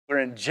We're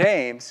in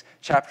James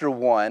chapter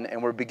 1,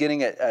 and we're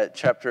beginning at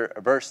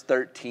verse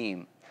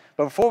 13.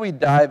 But before we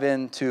dive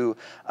into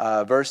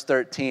verse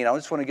 13, I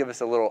just want to give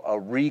us a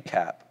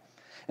recap.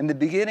 In the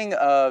beginning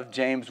of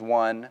James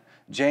 1,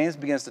 James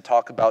begins to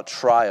talk about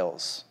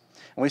trials.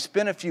 And we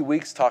spent a few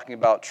weeks talking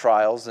about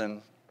trials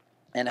and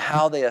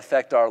how they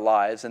affect our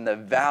lives and the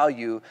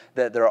value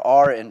that there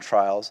are in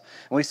trials.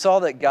 And we saw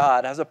that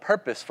God has a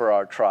purpose for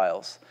our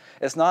trials.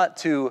 It's not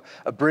to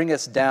bring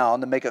us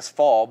down, to make us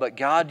fall, but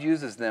God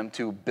uses them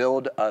to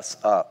build us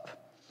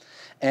up.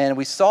 And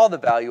we saw the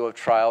value of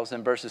trials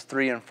in verses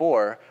 3 and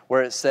 4,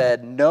 where it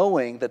said,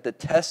 knowing that the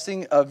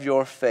testing of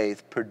your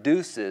faith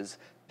produces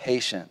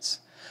patience.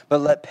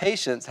 But let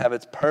patience have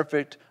its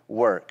perfect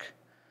work.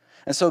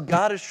 And so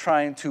God is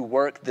trying to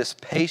work this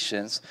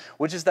patience,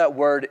 which is that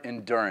word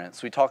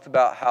endurance. We talked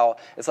about how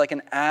it's like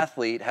an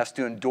athlete has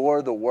to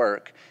endure the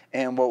work.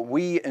 And what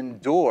we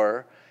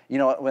endure,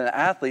 when an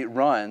athlete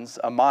runs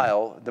a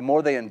mile, the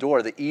more they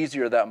endure, the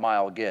easier that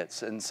mile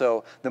gets. And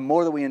so the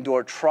more that we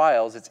endure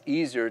trials, it's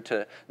easier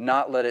to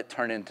not let it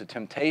turn into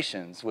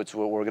temptations, which is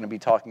what we're going to be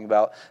talking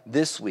about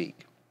this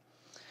week.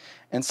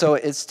 And so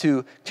it's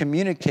to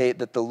communicate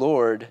that the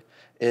Lord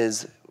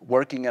is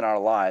working in our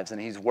lives, and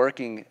he's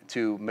working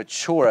to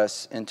mature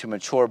us into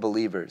mature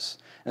believers.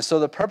 And so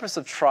the purpose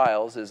of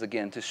trials is,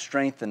 again, to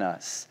strengthen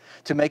us,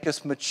 to make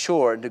us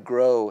mature and to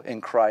grow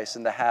in Christ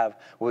and to have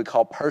what we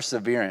call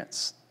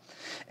perseverance.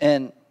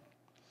 And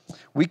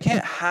we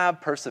can't have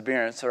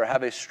perseverance or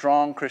have a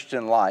strong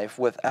Christian life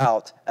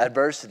without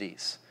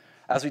adversities.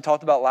 As we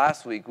talked about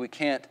last week, we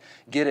can't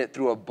get it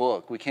through a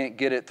book. We can't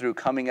get it through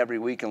coming every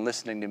week and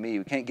listening to me.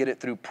 We can't get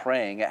it through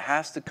praying. It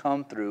has to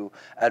come through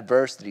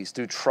adversities,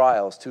 through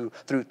trials,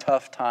 through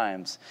tough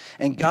times.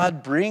 And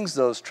God brings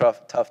those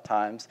tough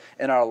times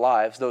in our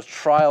lives, those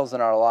trials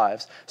in our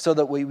lives, so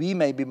that we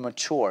may be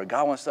mature.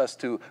 God wants us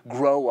to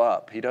grow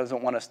up. He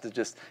doesn't want us to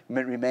just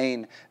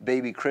remain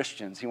baby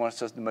Christians. He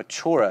wants us to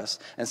mature us.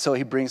 And so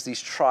he brings these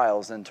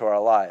trials into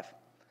our life.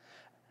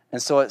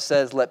 And so it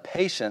says, let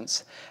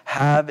patience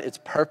have its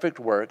perfect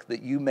work,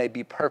 that you may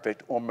be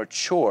perfect or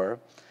mature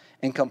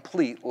and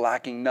complete,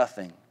 lacking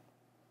nothing.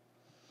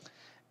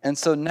 And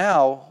so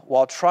now,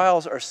 while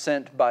trials are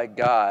sent by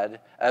God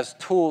as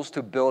tools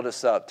to build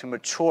us up, to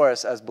mature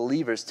us as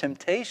believers,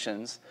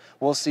 temptations,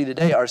 we'll see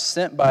today, are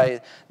sent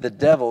by the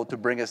devil to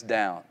bring us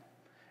down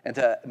and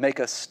to make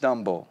us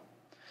stumble.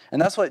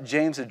 And that's what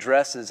James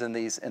addresses in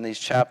these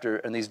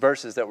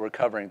verses that we're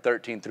covering,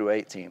 13 through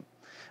 18.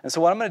 And so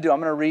what I'm going to do,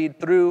 I'm going to read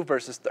through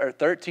verses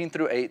 13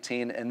 through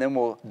 18, and then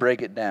we'll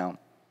break it down.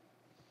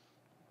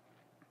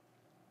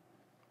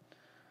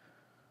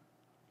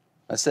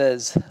 It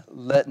says,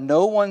 let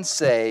no one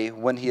say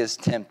when he is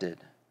tempted.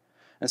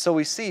 And so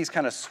we see he's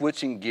kind of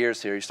switching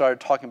gears here. He started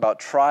talking about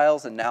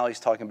trials, and now he's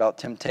talking about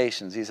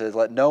temptations. He says,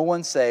 let no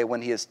one say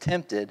when he is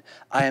tempted,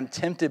 I am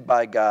tempted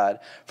by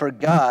God, for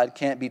God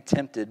can't be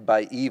tempted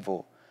by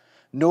evil,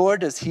 nor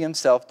does he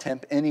himself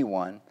tempt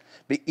anyone.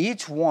 But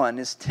each one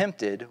is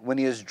tempted when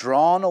he is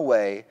drawn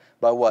away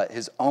by what?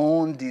 His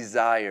own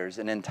desires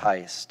and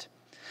enticed.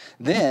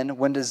 Then,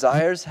 when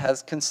desires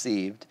has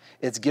conceived,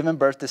 it's given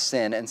birth to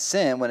sin, and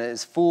sin, when it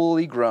is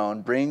fully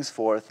grown, brings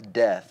forth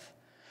death.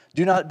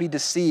 Do not be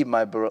deceived,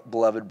 my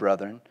beloved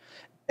brethren.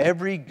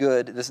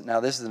 This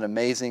is an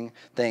amazing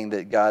thing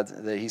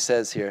that he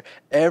says here.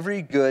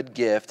 Every good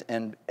gift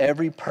and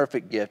every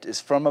perfect gift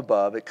is from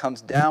above. It comes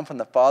down from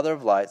the Father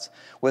of lights,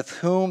 with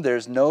whom there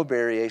is no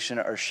variation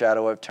or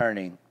shadow of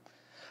turning.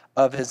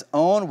 Of his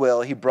own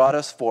will he brought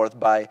us forth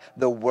by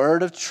the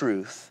word of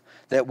truth,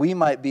 that we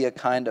might be a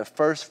kind of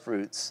first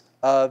fruits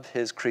of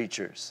his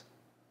creatures.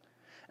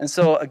 And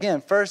so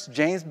again, first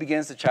James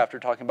begins the chapter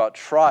talking about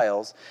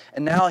trials,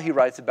 and now he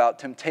writes about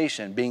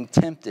temptation, being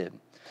tempted.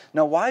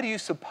 Now, why do you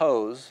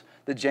suppose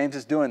that James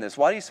is doing this?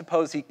 Why do you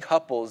suppose he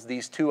couples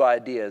these two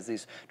ideas,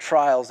 these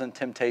trials and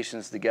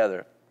temptations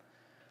together,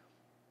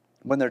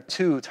 when they're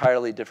two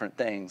entirely different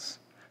things?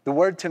 The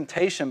word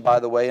temptation, by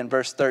the way, in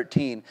verse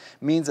 13,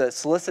 means a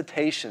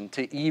solicitation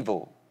to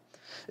evil.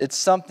 It's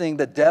something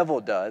the devil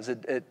does.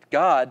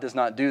 God does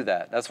not do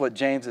that. That's what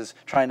James is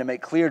trying to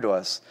make clear to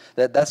us,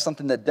 that's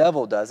something the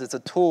devil does. It's a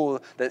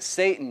tool that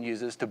Satan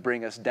uses to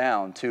bring us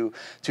down, to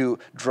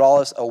draw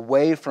us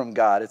away from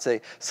God. It's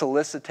a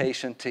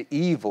solicitation to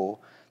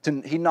evil.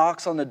 He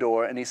knocks on the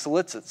door and he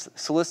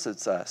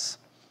solicits us.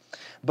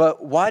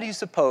 But why do you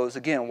suppose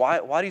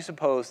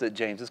that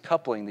James is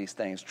coupling these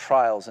things,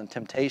 trials and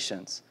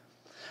temptations?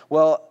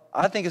 Well,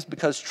 I think it's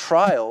because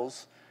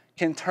trials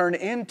can turn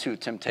into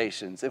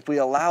temptations if we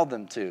allow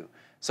them to.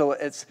 So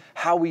it's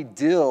how we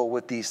deal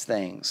with these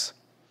things.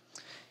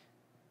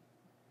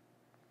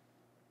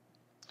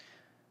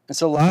 And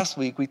so last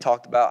week we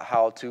talked about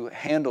how to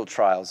handle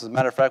trials. As a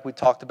matter of fact, we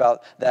talked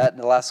about that in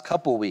the last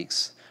couple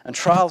weeks. And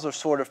trials are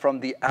sort of from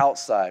the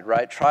outside,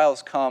 right?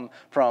 Trials come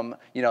from,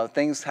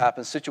 things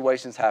happen,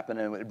 situations happen,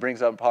 and it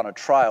brings up upon a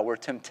trial, where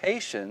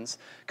temptations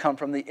come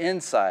from the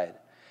inside.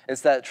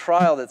 It's that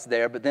trial that's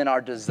there, but then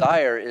our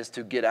desire is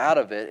to get out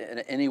of it in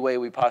any way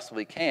we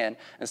possibly can.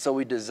 And so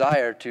we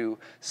desire to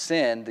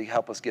sin to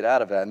help us get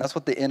out of that. And that's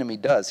what the enemy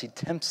does. He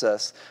tempts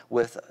us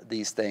with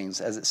these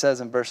things. As it says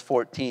in verse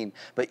 14,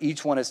 but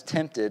each one is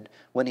tempted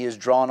when he is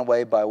drawn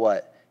away by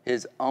what?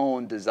 His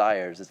own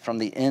desires. It's from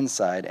the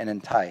inside and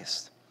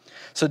enticed.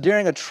 So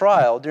during a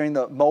trial, during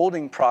the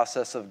molding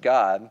process of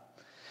God,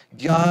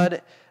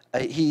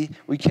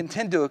 we can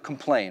tend to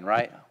complain,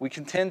 right? We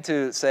can tend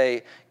to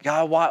say,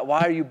 God,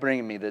 why are you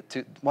bringing me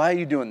why are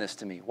you doing this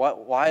to me?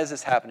 Why is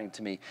this happening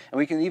to me? And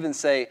we can even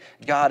say,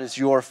 God, it's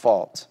your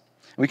fault.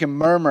 We can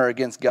murmur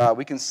against God.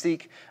 We can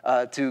seek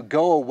to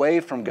go away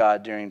from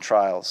God during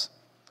trials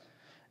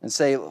and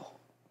say,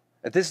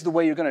 if this is the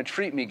way you're going to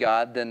treat me,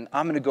 God, then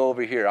I'm going to go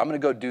over here. I'm going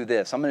to go do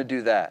this. I'm going to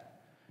do that.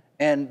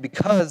 And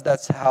because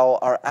that's how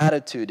our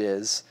attitude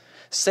is,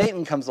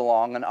 Satan comes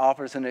along and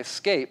offers an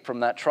escape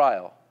from that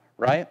trial,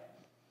 right?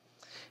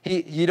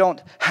 You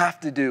don't have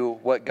to do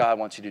what God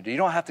wants you to do. You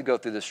don't have to go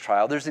through this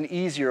trial. There's an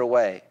easier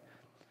way.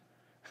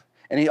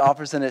 And he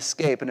offers an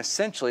escape, and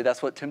essentially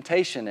that's what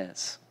temptation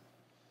is.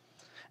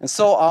 And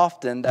so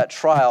often that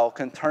trial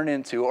can turn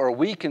into, or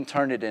we can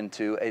turn it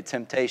into, a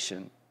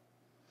temptation.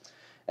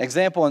 An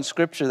example in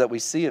Scripture that we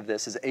see of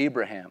this is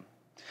Abraham.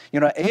 You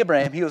know,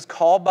 Abraham, he was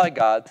called by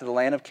God to the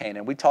land of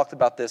Canaan. We talked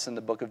about this in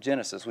the book of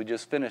Genesis. We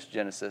just finished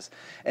Genesis.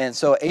 And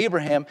so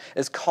Abraham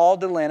is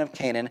called to the land of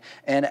Canaan.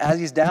 And as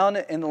he's down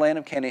in the land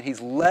of Canaan, he's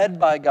led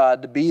by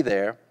God to be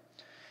there.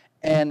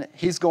 And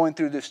he's going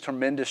through this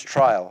tremendous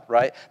trial,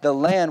 right? The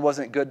land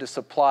wasn't good to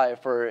supply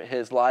for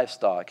his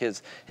livestock,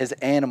 his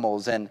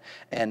animals and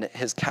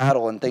his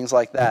cattle and things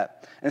like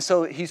that. And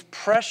so he's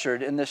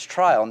pressured in this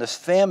trial, and this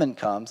famine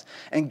comes.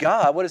 And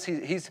God, what is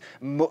he? He's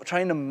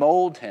trying to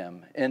mold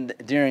him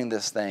during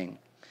this thing.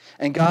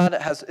 And God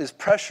is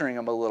pressuring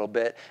him a little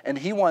bit, and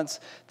he wants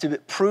to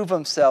prove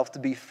himself to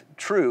be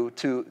true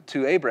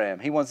to Abraham.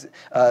 He wants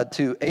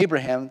to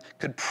Abraham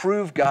could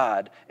prove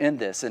God in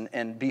this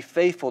and be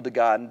faithful to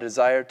God and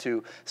desire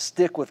to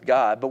stick with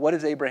God. But what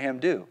does Abraham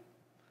do?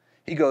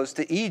 He goes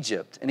to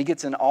Egypt, and he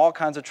gets in all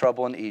kinds of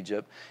trouble in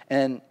Egypt,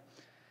 and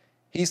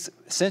he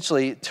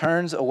essentially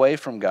turns away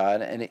from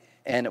God.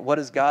 And what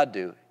does God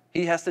do?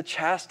 He has to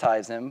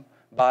chastise him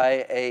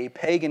by a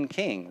pagan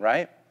king,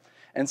 right?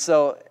 And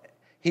so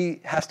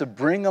he has to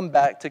bring them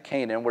back to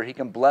Canaan where he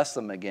can bless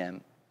them again.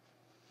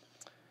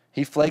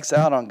 He flakes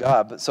out on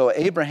God. But so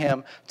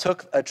Abraham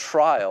took a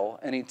trial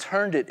and he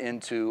turned it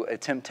into a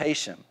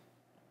temptation.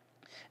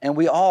 And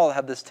we all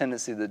have this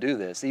tendency to do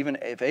this. Even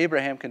if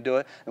Abraham can do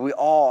it, and we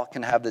all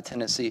can have the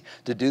tendency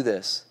to do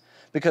this.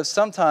 Because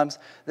sometimes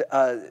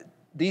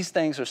these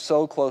things are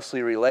so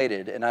closely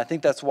related. And I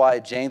think that's why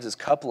James is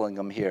coupling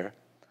them here.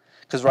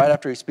 Because right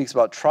after he speaks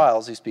about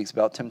trials, he speaks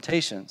about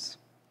temptations.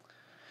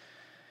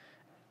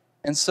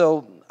 And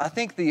so I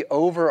think the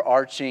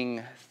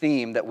overarching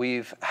theme that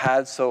we've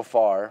had so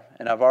far,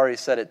 and I've already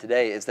said it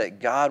today, is that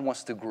God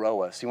wants to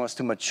grow us. He wants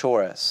to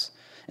mature us.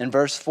 In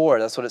verse 4,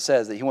 that's what it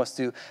says, that he wants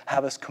to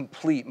have us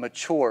complete,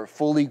 mature,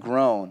 fully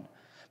grown.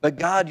 But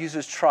God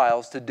uses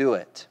trials to do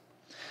it.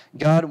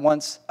 God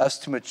wants us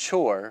to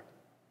mature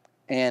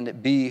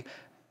and be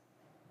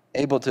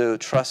able to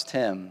trust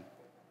him.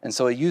 And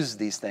so he uses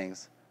these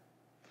things.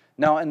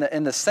 Now,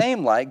 in the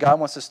same light, God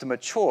wants us to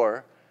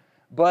mature,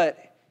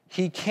 but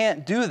he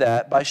can't do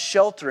that by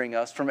sheltering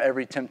us from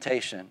every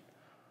temptation.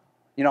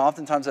 You know,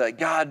 oftentimes I'm like,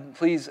 God,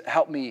 please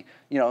help me,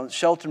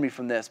 shelter me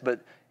from this. But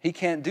he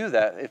can't do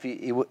that if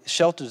he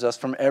shelters us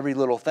from every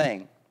little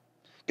thing.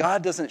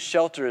 God doesn't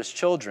shelter his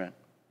children.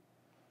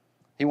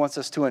 He wants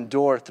us to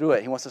endure through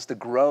it. He wants us to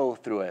grow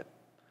through it.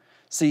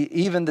 See,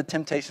 even the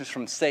temptations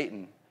from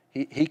Satan,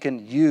 he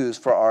can use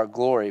for our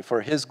glory,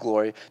 for his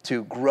glory,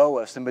 to grow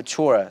us and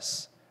mature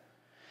us.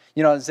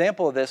 You know, an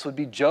example of this would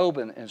be Job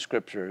in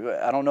Scripture.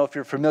 I don't know if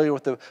you're familiar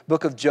with the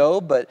book of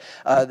Job, but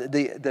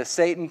the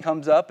Satan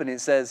comes up and he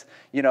says,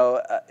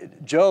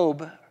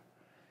 Job,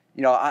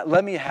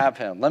 let me have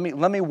him. Let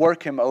me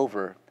work him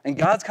over. And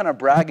God's kind of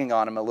bragging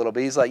on him a little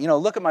bit. He's like,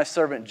 look at my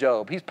servant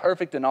Job. He's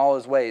perfect in all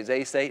his ways,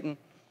 Satan?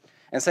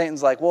 And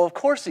Satan's like, well, of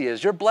course he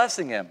is. You're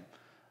blessing him.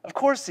 Of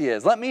course he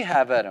is. Let me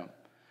have at him.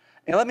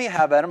 And let me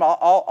have at him.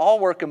 I'll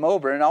work him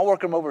over, and I'll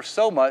work him over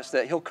so much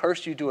that he'll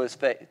curse you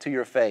to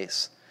your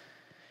face.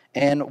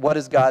 And what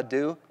does God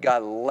do?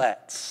 God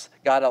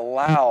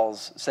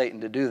allows Satan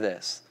to do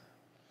this.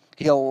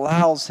 He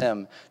allows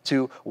him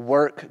to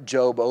work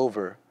Job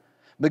over.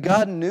 But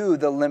God knew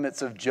the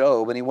limits of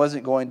Job, and he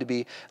wasn't going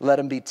to let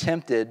him be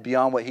tempted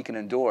beyond what he can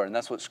endure. And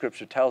that's what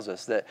Scripture tells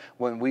us, that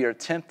when we are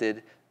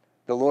tempted,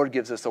 the Lord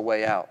gives us a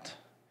way out.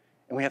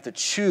 And we have to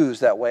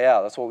choose that way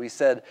out. That's what we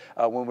said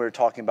when we were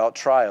talking about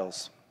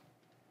trials.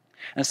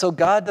 And so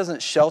God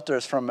doesn't shelter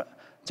us from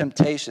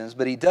temptations,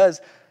 but he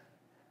does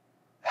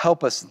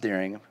help us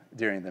during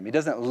them. He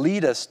doesn't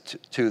lead us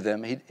to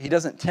them. He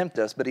doesn't tempt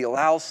us, but he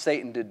allows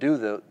Satan to do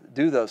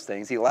those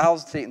things. He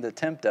allows Satan to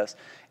tempt us.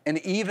 And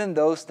even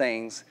those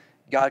things,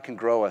 God can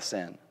grow us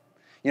in.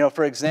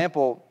 For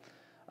example,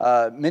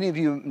 Many of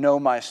you know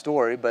my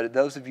story, but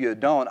those of you who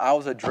don't, I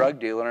was a drug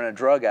dealer and a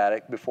drug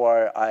addict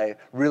before I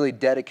really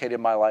dedicated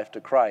my life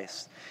to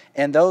Christ.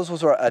 And those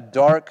was a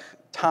dark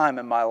time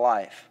in my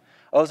life.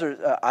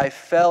 I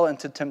fell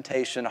into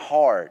temptation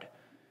hard.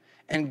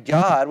 And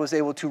God was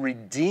able to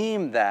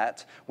redeem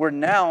that, where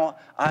now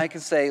I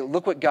can say,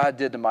 look what God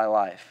did to my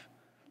life.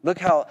 Look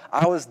how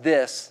I was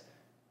this.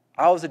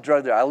 I was a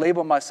drug dealer. I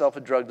labeled myself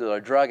a drug dealer,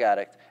 a drug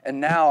addict. And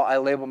now I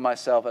label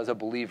myself as a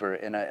believer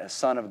and a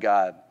son of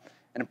God.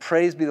 And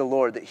praise be the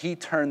Lord that he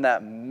turned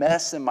that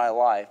mess in my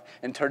life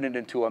and turned it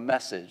into a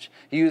message.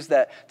 He used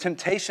that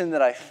temptation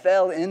that I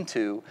fell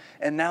into,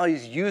 and now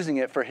he's using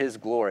it for his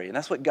glory. And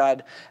that's what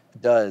God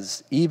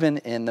does, even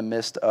in the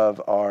midst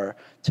of our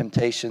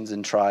temptations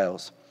and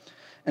trials.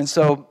 And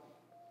so,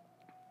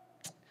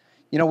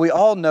 we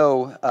all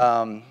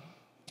know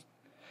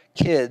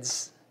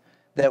kids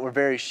that were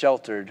very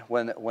sheltered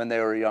when they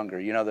were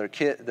younger.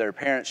 Their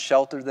parents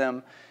sheltered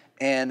them,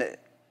 and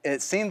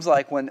it seems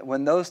like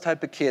when those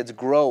type of kids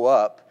grow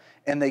up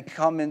and they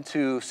come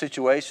into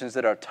situations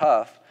that are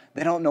tough,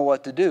 they don't know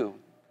what to do.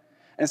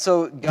 And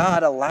so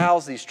God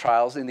allows these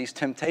trials and these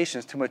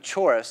temptations to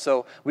mature us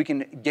so we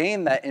can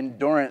gain that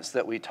endurance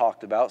that we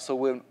talked about. So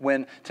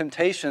when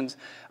temptations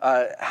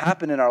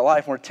happen in our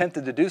life, we're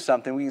tempted to do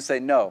something, we can say,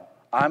 no,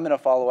 I'm going to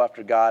follow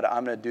after God.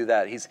 I'm going to do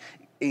that. He's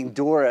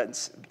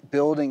endurance,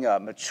 building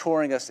up,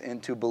 maturing us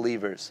into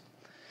believers.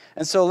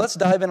 And so let's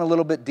dive in a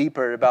little bit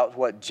deeper about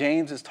what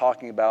James is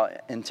talking about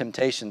in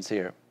temptations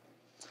here.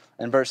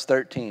 In verse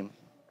 13,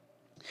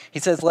 he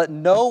says, let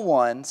no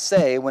one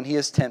say when he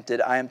is tempted,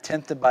 I am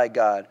tempted by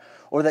God,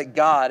 or that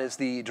God is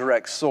the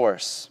direct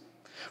source.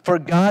 For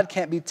God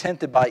can't be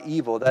tempted by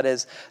evil, that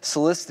is,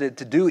 solicited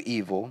to do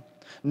evil,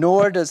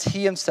 nor does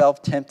he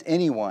himself tempt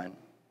anyone.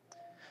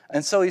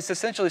 And so he's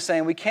essentially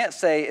saying we can't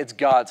say it's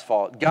God's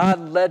fault.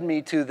 God led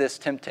me to this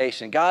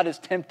temptation. God is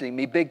tempting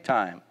me big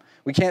time.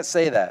 We can't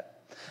say that.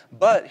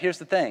 But here's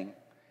the thing.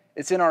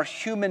 It's in our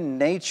human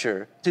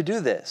nature to do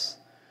this.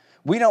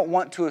 We don't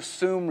want to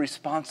assume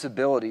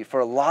responsibility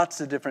for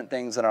lots of different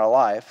things in our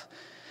life.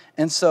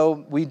 And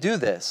so we do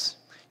this.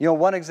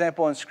 One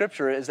example in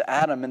Scripture is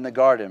Adam in the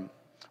garden,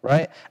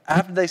 right?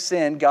 After they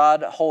sinned,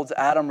 God holds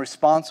Adam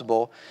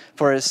responsible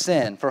for his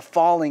sin, for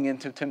falling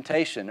into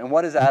temptation. And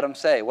what does Adam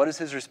say? What is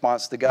his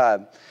response to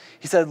God?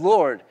 He said,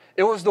 Lord,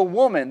 it was the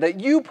woman that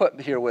you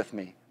put here with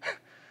me.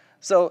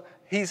 So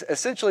he's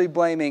essentially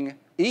blaming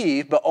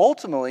Eve, but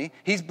ultimately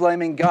he's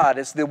blaming God.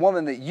 It's the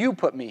woman that you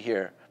put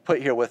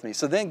here with me.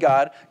 So then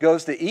God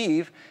goes to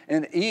Eve,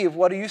 and Eve,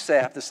 what do you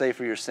have to say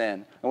for your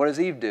sin? And what does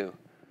Eve do?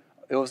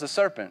 It was the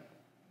serpent.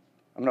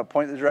 I'm going to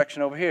point the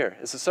direction over here.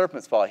 It's the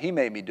serpent's fault. He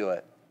made me do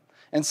it.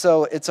 And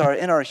so it's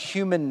in our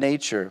human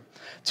nature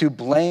to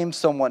blame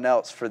someone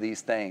else for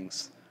these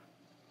things.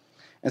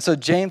 And so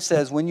James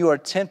says, when you are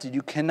tempted,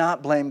 you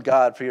cannot blame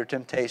God for your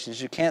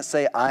temptations. You can't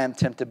say, I am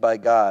tempted by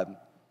God.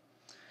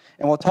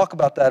 And we'll talk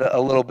about that a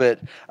little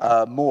bit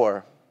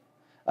more,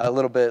 a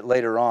little bit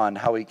later on,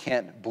 how we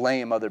can't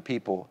blame other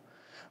people.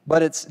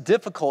 But it's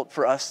difficult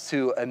for us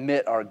to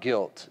admit our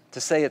guilt,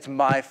 to say it's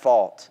my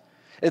fault.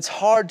 It's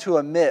hard to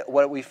admit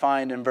what we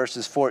find in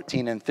verses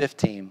 14 and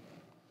 15.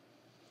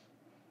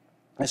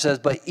 It says,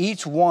 but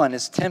each one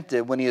is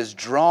tempted when he is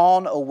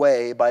drawn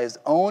away by his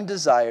own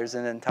desires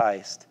and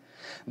enticed.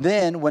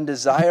 Then, when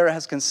desire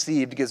has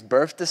conceived, it gives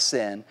birth to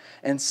sin,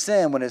 and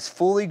sin, when it is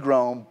fully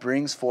grown,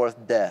 brings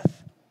forth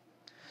death.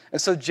 And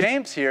so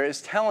James here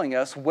is telling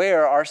us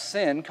where our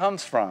sin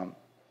comes from.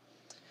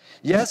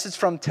 Yes, it's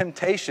from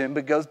temptation,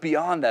 but it goes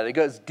beyond that. It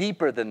goes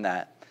deeper than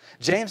that.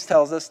 James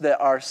tells us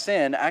that our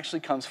sin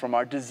actually comes from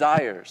our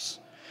desires.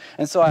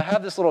 And so I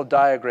have this little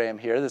diagram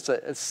here.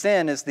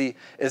 Sin is the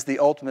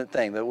ultimate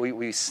thing, that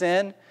we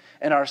sin,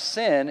 and our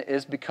sin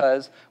is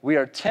because we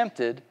are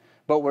tempted,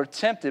 but we're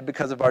tempted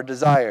because of our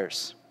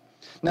desires.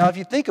 Now, if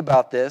you think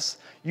about this,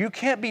 you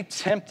can't be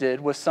tempted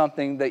with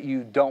something that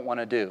you don't want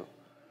to do.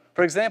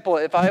 For example,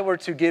 if I were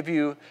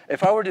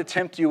to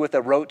tempt you with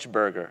a roach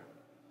burger,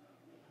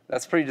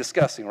 that's pretty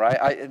disgusting,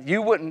 right?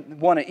 You wouldn't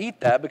want to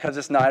eat that because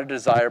it's not a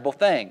desirable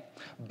thing.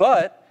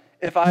 But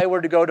if I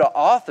were to go to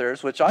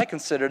Authors, which I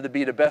consider to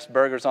be the best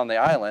burgers on the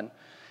island,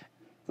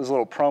 there's a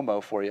little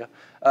promo for you.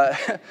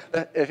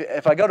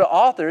 If I go to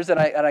Authors and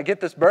I get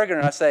this burger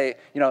and I say,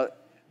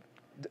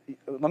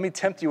 let me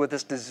tempt you with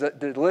this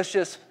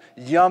delicious,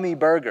 yummy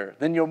burger,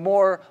 then you're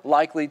more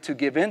likely to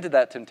give in to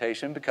that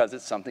temptation because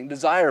it's something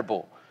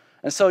desirable.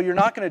 And so you're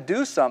not going to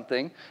do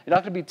something, you're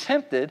not going to be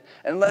tempted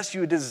unless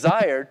you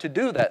desire to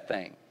do that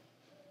thing.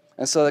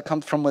 And so that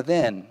comes from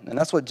within. And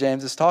that's what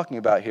James is talking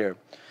about here.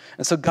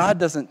 And so God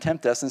doesn't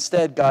tempt us.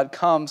 Instead,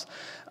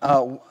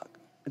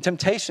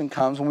 temptation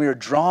comes when we are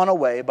drawn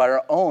away by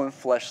our own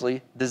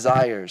fleshly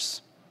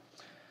desires.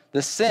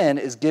 The sin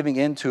is giving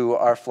into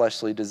our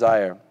fleshly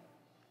desire.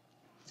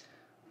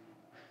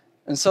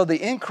 And so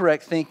the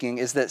incorrect thinking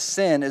is that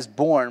sin is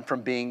born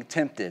from being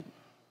tempted.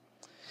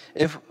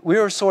 if we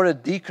were sort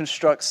of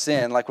deconstruct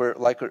sin like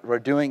we're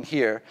doing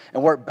here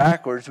and work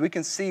backwards, we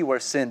can see where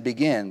sin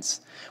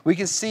begins. We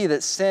can see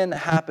that sin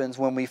happens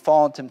when we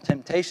fall into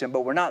temptation,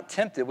 but we're not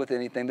tempted with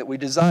anything that we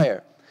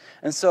desire.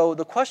 And so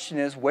the question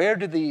is, where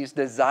do these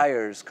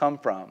desires come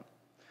from?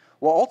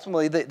 Well,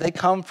 ultimately, they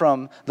come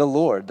from the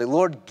Lord. The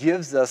Lord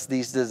gives us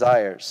these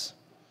desires.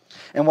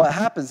 And what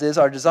happens is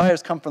our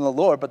desires come from the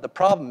Lord, but the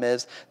problem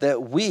is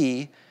that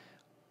we've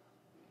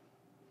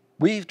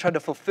tried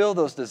to fulfill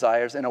those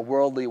desires in a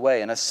worldly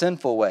way, in a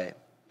sinful way.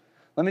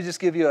 Let me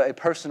just give you a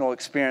personal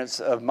experience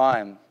of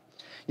mine.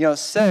 You know,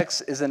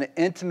 sex is an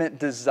intimate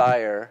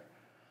desire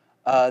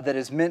that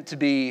is meant to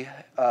be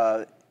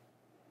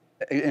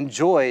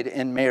enjoyed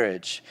in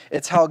marriage.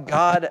 It's how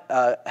God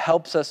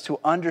helps us to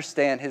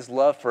understand His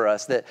love for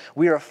us, that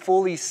we are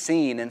fully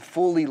seen and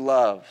fully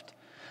loved.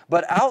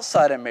 But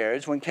outside of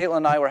marriage, when Caitlin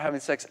and I were having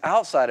sex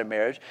outside of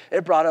marriage,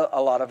 it brought a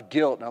lot of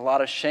guilt and a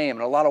lot of shame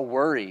and a lot of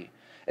worry.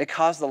 It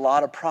caused a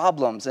lot of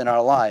problems in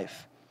our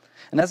life.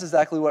 And that's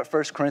exactly what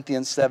 1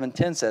 Corinthians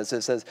 7:10 says.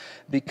 It says,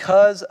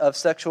 because of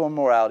sexual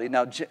immorality.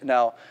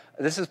 Now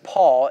this is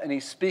Paul, and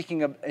he's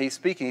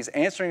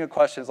answering a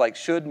question like,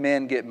 should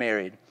men get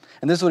married?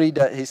 And this is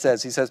what he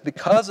says. He says,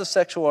 because of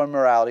sexual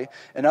immorality,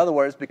 in other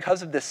words,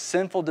 because of this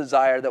sinful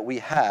desire that we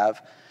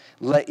have,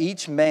 let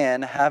each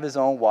man have his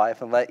own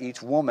wife, and let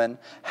each woman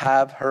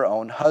have her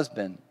own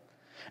husband.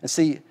 And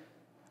see,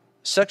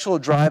 sexual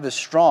drive is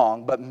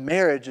strong, but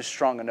marriage is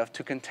strong enough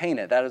to contain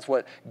it. That is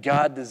what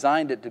God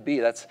designed it to be.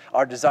 That's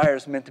our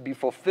desires meant to be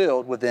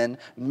fulfilled within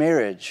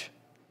marriage.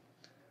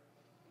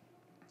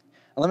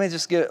 And let me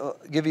just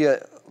give you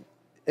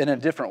in a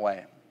different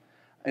way.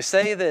 I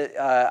say that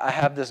I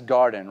have this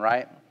garden,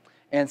 right?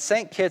 And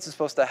St. Kitts is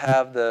supposed to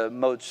have the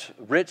most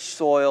rich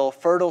soil,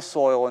 fertile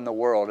soil in the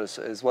world,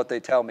 is what they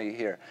tell me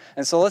here.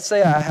 And so let's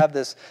say I have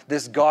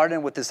this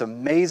garden with this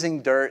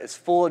amazing dirt. It's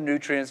full of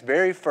nutrients,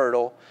 very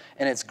fertile,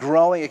 and it's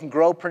growing. It can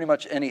grow pretty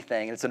much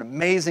anything. It's an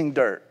amazing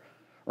dirt,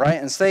 right?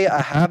 And say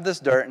I have this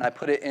dirt and I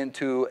put it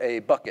into a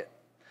bucket.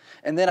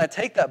 And then I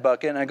take that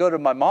bucket and I go to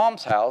my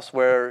mom's house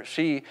where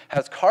she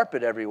has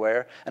carpet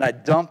everywhere, and I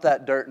dump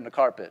that dirt in the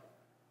carpet.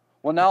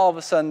 Well, now all of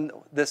a sudden,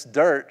 this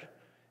dirt,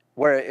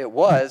 where it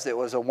was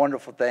a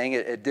wonderful thing.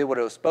 It did what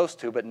it was supposed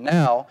to, but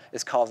now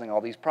it's causing all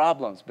these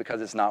problems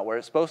because it's not where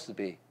it's supposed to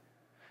be.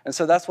 And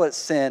so that's what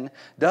sin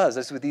does.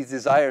 That's what these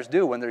desires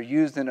do. When they're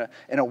used in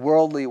a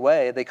worldly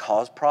way, they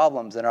cause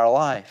problems in our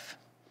life.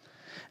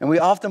 And we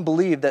often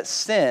believe that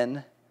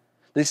sin,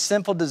 these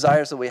sinful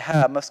desires that we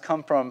have, must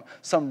come from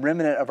some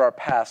remnant of our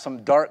past,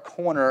 some dark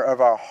corner of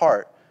our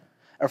heart,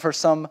 or for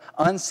some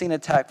unseen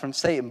attack from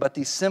Satan. But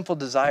these sinful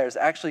desires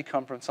actually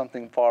come from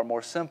something far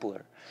more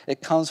simpler. It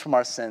comes from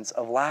our sense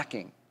of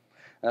lacking.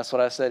 And that's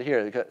what I said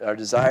here. Our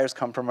desires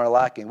come from our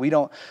lacking. We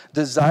don't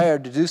desire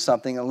to do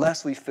something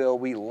unless we feel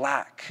we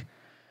lack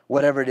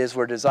whatever it is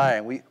we're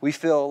desiring. We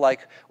feel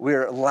like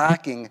we're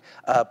lacking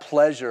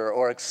pleasure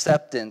or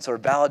acceptance or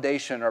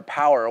validation or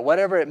power or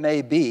whatever it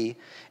may be,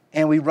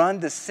 and we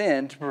run to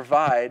sin to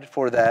provide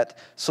for that,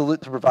 to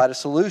provide a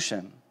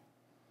solution.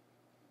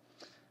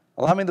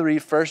 Allow me to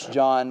read 1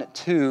 John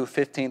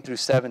 2:15 through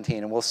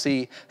 17, and we'll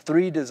see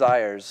three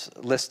desires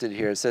listed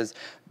here. It says,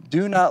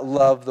 do not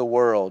love the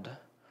world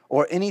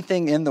or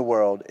anything in the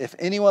world. If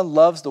anyone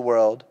loves the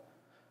world,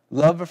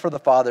 love for the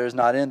Father is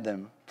not in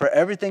them. For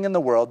everything in the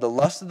world, the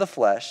lust of the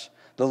flesh,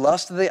 the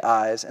lust of the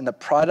eyes, and the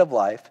pride of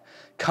life,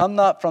 come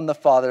not from the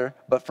Father,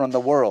 but from the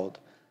world.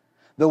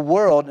 The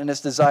world and its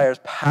desires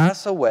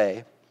pass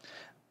away,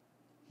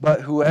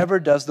 but whoever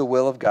does the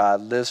will of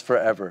God lives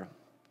forever.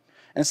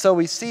 And so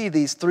we see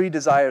these three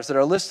desires that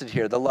are listed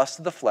here: the lust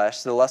of the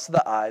flesh, the lust of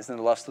the eyes, and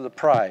the lust of the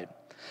pride.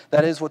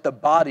 That is what the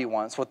body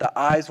wants, what the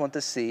eyes want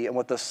to see, and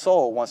what the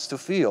soul wants to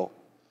feel.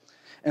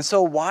 And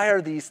so why are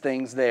these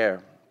things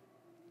there?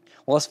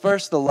 Well, it's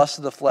first the lust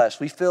of the flesh.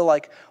 We feel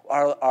like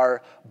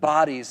our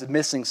body's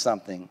missing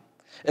something.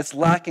 It's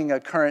lacking a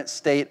current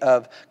state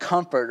of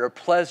comfort or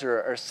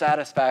pleasure or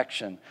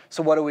satisfaction.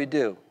 So what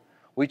do?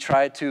 We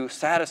try to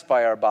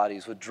satisfy our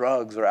bodies with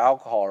drugs or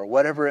alcohol or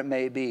whatever it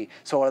may be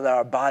so that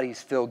our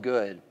bodies feel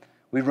good.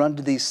 We run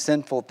to these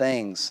sinful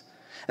things.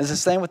 It's the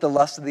same with the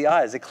lust of the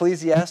eyes.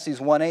 Ecclesiastes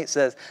 1:8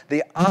 says,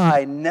 the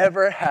eye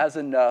never has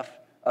enough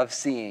of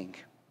seeing.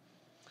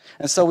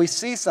 And so we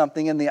see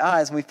something in the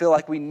eyes and we feel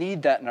like we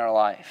need that in our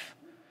life.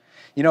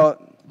 You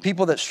know,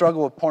 people that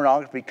struggle with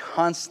pornography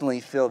constantly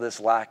feel this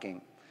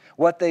lacking.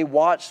 What they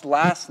watched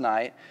last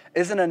night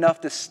isn't enough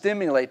to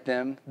stimulate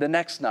them the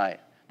next night.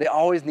 They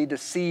always need to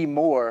see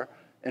more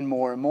and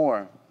more and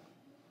more.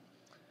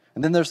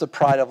 And then there's the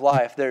pride of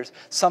life. There's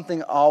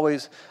something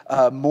always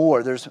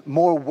more. There's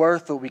more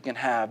worth that we can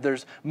have.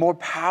 There's more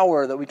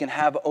power that we can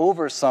have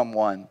over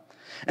someone.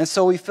 And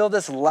so we feel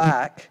this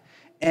lack,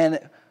 and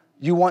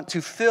you want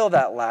to fill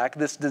that lack,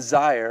 this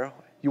desire.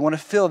 You want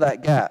to fill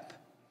that gap.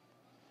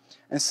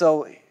 And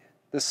so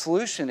the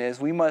solution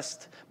is we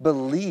must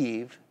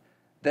believe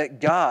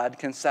that God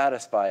can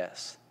satisfy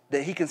us,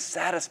 that He can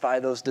satisfy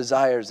those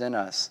desires in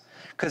us.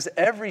 Because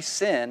every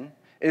sin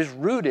is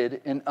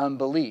rooted in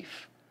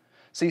unbelief.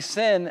 See,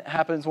 sin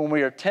happens when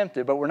we are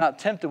tempted, but we're not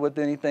tempted with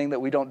anything that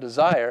we don't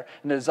desire.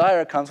 And the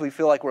desire comes, we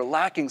feel like we're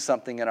lacking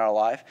something in our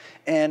life.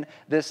 And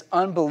this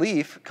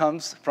unbelief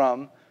comes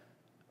from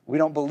we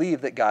don't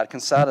believe that God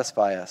can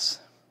satisfy us.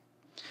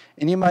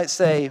 And you might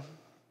say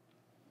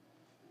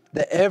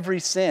that every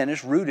sin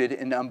is rooted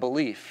in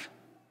unbelief.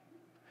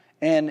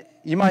 And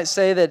you might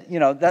say that,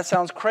 that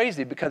sounds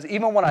crazy because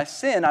even when I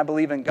sin, I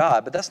believe in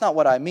God. But that's not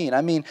what I mean.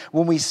 I mean,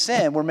 when we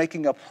sin, we're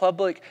making a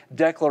public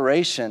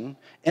declaration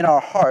in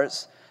our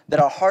hearts that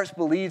our hearts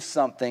believe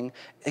something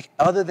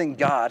other than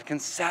God can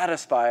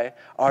satisfy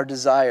our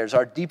desires,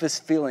 our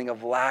deepest feeling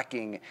of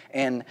lacking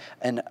and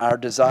our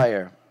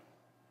desire.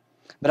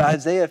 But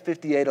Isaiah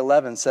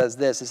 58:11 says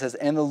this. It says,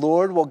 "And the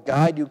Lord will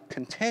guide you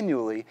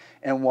continually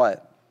in"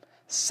 what?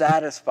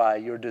 "Satisfy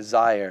your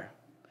desire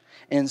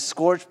in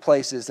scorched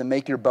places and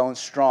make your bones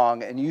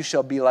strong, and you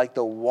shall be like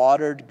the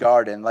watered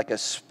garden, like a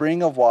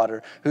spring of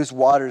water whose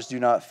waters do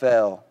not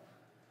fail."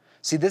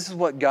 See, this is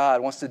what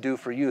God wants to do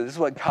for you. This is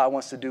what God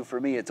wants to do for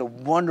me. It's a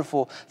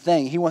wonderful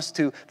thing. He wants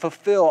to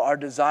fulfill our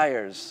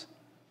desires.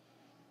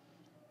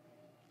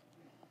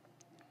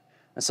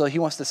 And so he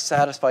wants to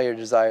satisfy your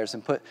desires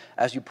and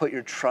as you put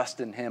your trust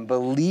in him,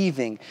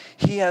 believing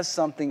he has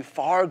something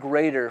far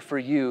greater for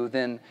you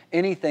than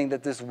anything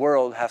that this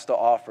world has to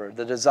offer.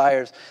 The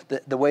desires,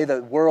 the way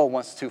the world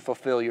wants to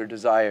fulfill your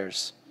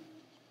desires.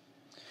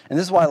 And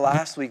this is why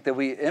last week that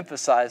we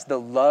emphasized the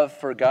love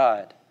for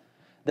God.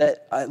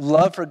 That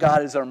love for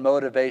God is our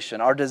motivation.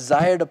 Our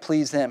desire to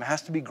please him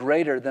has to be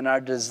greater than our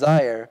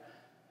desire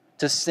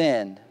to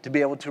sin, to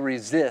be able to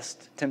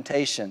resist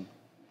temptation.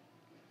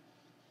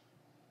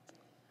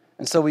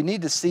 And so we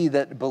need to see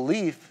that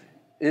belief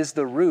is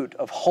the root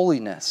of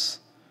holiness.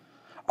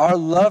 Our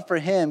love for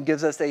him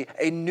gives us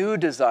a new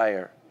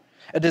desire,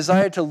 a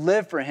desire to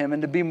live for him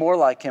and to be more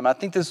like him. I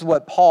think this is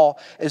what Paul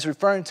is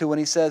referring to when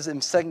he says in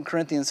 2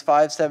 Corinthians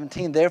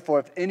 5:17, "Therefore,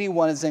 if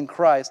anyone is in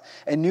Christ,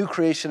 a new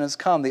creation has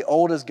come. The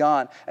old is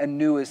gone and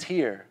new is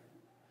here."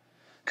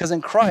 Because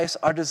in Christ,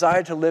 our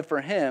desire to live for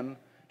him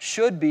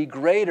should be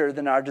greater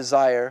than our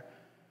desire,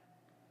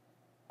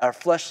 our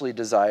fleshly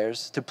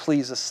desires, to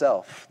please a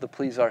self, to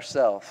please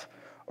ourself,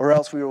 or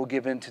else we will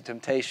give in to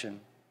temptation.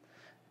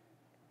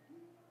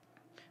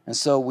 And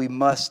so we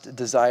must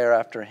desire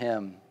after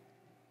him.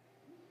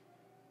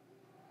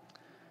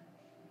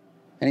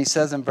 And he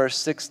says in verse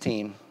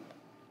 16,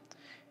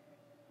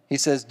 he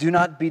says, "Do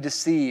not be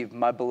deceived,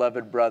 my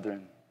beloved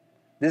brethren."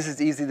 This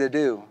is easy to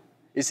do.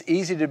 It's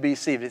easy to be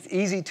deceived. It's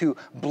easy to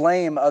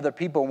blame other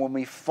people when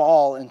we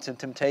fall into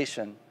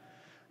temptation.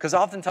 Because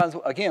oftentimes,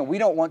 again, we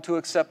don't want to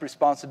accept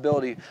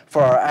responsibility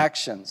for our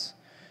actions.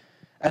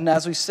 And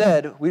as we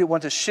said, we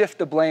want to shift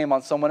the blame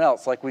on someone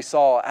else, like we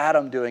saw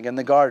Adam doing in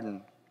the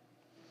garden.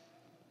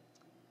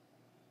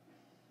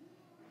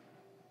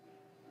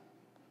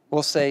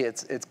 We'll say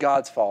it's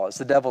God's fault, it's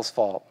the devil's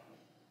fault.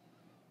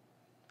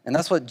 And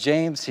that's what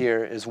James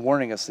here is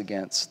warning us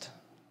against.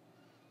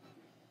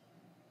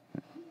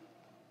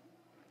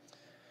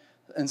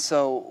 And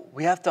so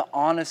we have to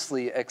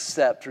honestly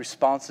accept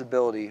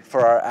responsibility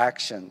for our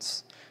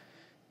actions.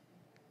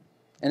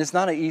 And it's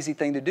not an easy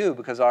thing to do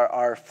because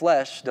our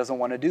flesh doesn't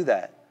want to do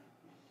that.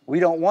 We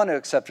don't want to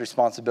accept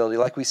responsibility,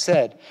 like we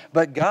said.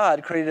 But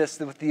God created us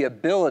with the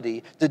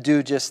ability to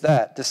do just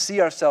that, to see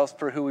ourselves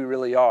for who we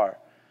really are.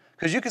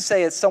 Because you could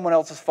say it's someone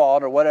else's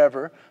fault or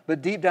whatever,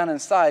 but deep down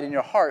inside in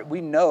your heart, we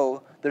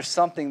know there's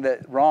something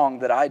wrong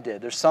that I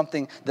did. There's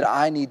something that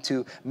I need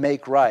to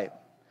make right.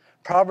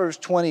 Proverbs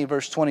 20,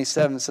 verse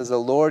 27 says, "The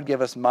Lord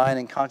give us mind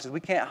and conscience."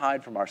 We can't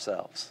hide from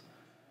ourselves.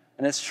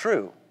 And it's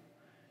true.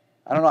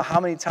 I don't know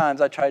how many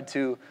times I tried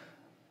to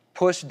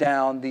push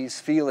down these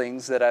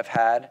feelings that I've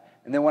had.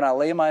 And then when I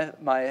lay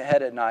my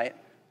head at night,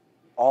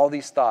 all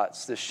these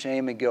thoughts, this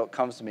shame and guilt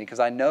comes to me because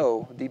I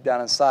know deep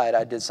down inside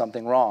I did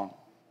something wrong.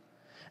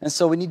 And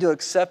so we need to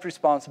accept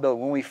responsibility.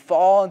 When we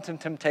fall into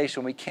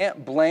temptation, we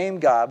can't blame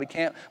God. We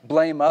can't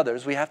blame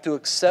others. We have to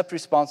accept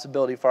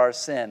responsibility for our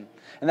sin.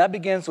 And that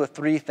begins with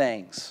three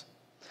things.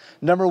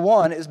 Number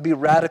one is be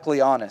radically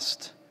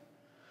honest.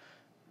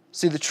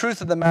 See, the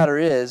truth of the matter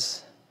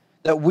is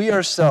that we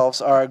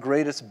ourselves are our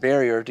greatest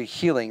barrier to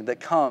healing that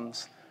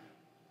comes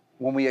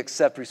when we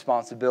accept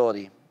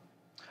responsibility.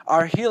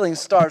 Our healing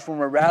starts when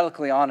we're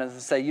radically honest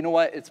and say, you know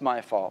what, it's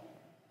my fault.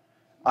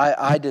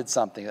 I did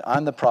something.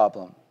 I'm the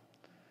problem.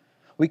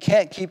 We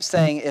can't keep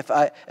saying, if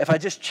I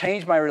just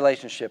change my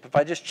relationship, if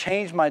I just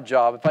change my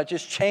job, if I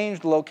just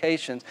change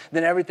locations,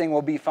 then everything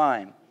will be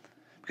fine.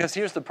 Because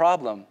here's the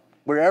problem.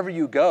 Wherever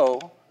you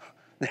go,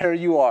 there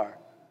you are.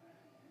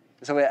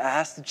 So it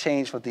has to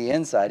change with the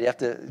inside. You have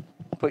to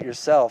put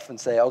yourself and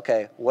say,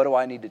 okay, what do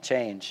I need to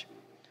change?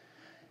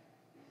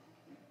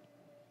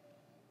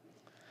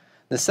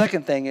 The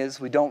second thing is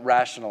we don't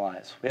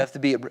rationalize. We have to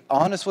be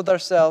honest with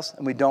ourselves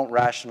and we don't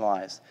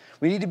rationalize.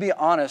 We need to be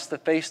honest to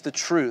face the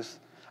truth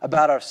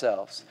about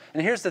ourselves.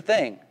 And here's the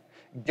thing.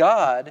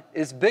 God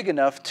is big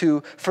enough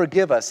to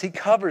forgive us. He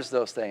covers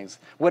those things.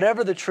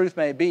 Whatever the truth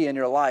may be in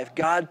your life,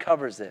 God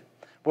covers it.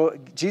 Well,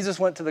 Jesus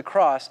went to the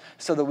cross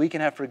so that we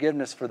can have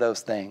forgiveness for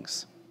those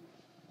things.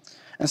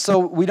 And so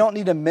we don't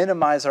need to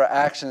minimize our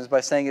actions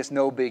by saying it's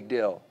no big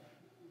deal,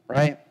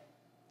 right?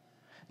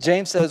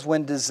 James says,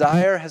 when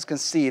desire has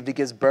conceived, it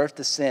gives birth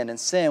to sin. And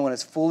sin, when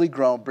it's fully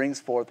grown,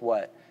 brings forth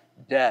what?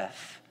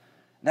 Death.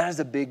 And that is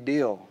a big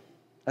deal.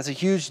 That's a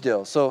huge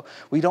deal. So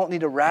we don't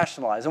need to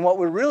rationalize. And what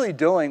we're really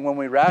doing when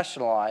we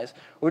rationalize,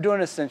 we're doing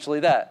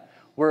essentially that.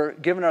 We're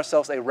giving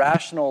ourselves a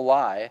rational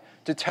lie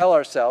to tell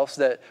ourselves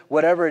that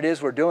whatever it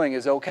is we're doing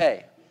is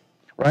okay,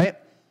 right?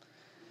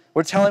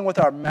 We're telling with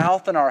our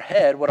mouth and our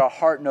head what our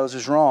heart knows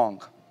is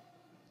wrong.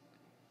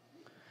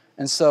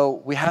 And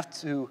so we have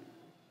to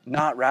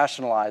not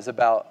rationalize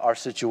about our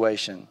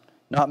situation,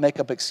 not make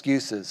up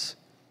excuses.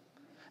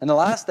 And the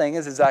last thing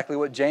is exactly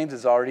what James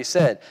has already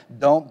said.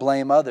 Don't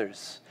blame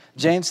others.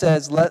 James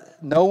says,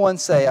 let no one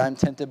say I'm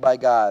tempted by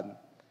God.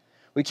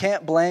 We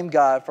can't blame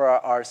God for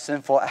our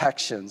sinful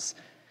actions.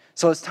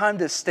 So it's time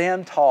to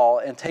stand tall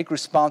and take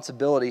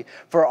responsibility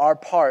for our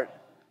part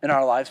in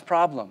our life's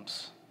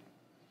problems.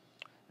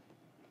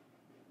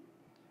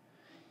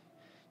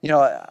 You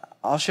know,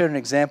 I'll share an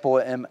example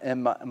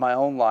in my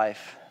own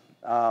life.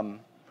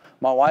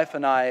 My wife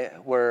and I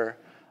were,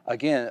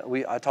 again,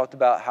 I talked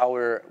about how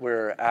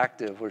we're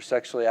active, we're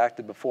sexually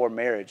active before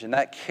marriage, and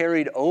that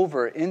carried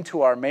over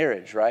into our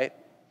marriage, right?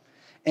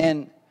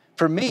 And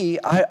for me,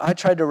 I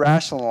tried to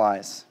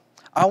rationalize.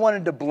 I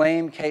wanted to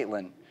blame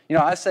Caitlin. You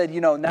know, I said,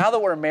 now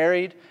that we're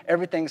married,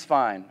 everything's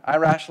fine. I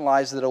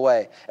rationalized it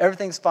away.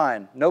 Everything's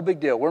fine. No big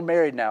deal. We're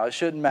married now. It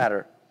shouldn't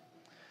matter.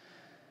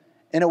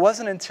 And it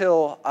wasn't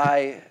until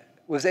I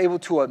was able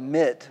to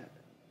admit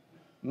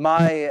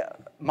my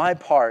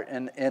part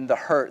in the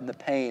hurt and the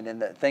pain and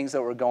the things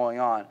that were going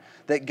on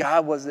that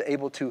God was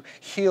able to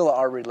heal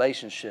our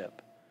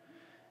relationship.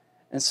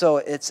 And so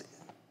it's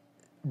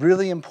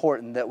really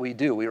important that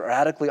we're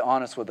radically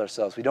honest with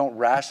ourselves. We don't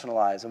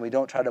rationalize and we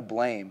don't try to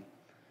blame,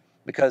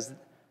 because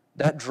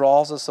that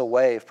draws us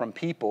away from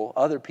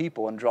other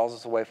people, and draws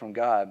us away from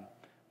God.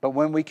 But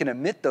when we can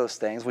admit those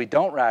things, we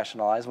don't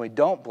rationalize, and we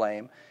don't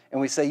blame, and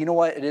we say, you know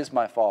what, it is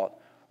my fault.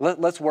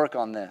 Let's work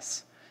on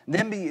this.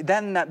 Then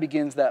that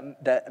begins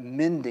that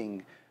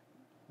mending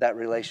that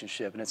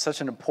relationship. And it's such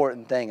an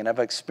important thing. And I've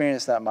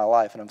experienced that in my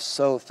life. And I'm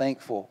so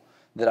thankful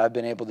that I've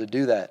been able to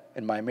do that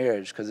in my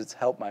marriage, because it's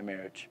helped my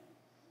marriage.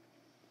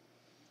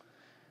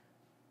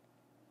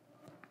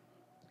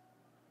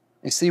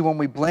 You see, when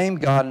we blame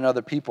God and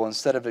other people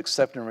instead of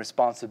accepting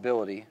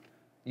responsibility,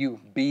 you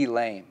be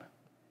lame.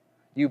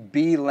 You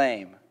be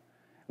lame.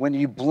 When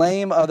you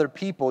blame other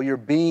people, you're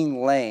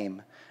being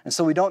lame. And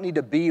so we don't need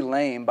to be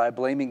lame by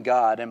blaming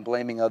God and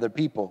blaming other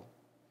people.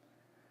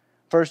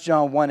 1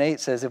 John 1:8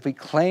 says, if we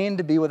claim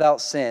to be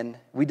without sin,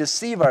 we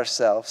deceive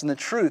ourselves, and the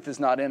truth is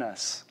not in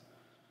us.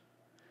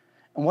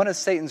 And one of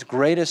Satan's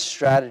greatest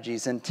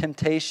strategies in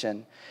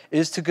temptation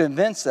is to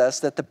convince us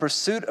that the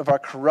pursuit of our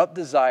corrupt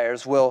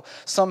desires will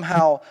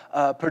somehow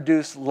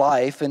produce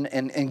life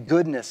and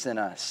goodness in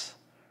us,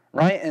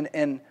 right?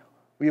 And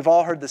we've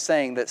all heard the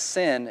saying that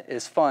sin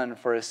is fun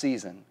for a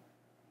season,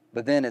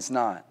 but then it's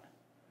not.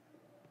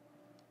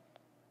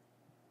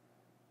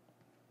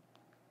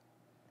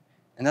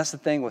 And that's the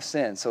thing with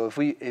sin. So if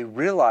we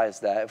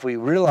realize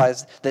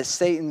that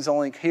Satan's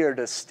only here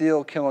to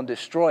steal, kill, and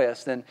destroy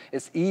us, then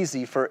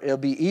it'll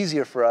be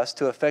easier for us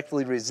to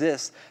effectively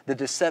resist the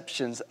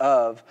deceptions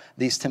of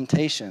these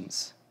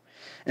temptations.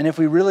 And if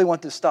we really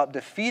want to stop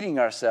defeating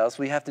ourselves,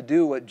 we have to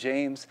do what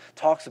James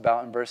talks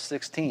about in verse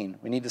 16.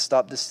 We need to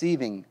stop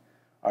deceiving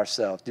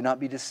ourselves. Do not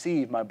be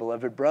deceived, my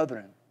beloved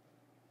brethren.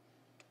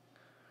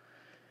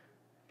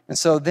 And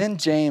so then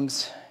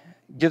James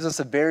gives us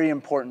a very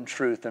important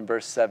truth in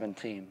verse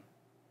 17.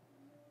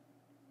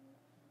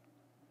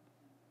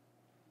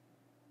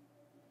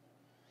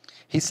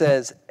 He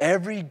says,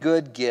 every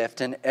good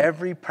gift and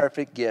every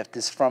perfect gift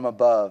is from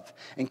above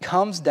and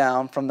comes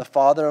down from the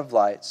Father of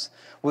lights,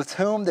 with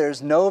whom there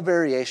is no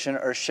variation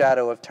or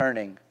shadow of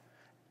turning.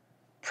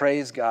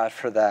 Praise God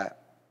for that.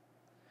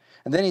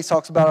 And then he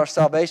talks about our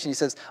salvation. He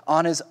says,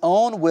 on his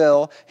own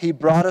will, he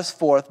brought us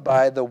forth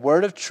by the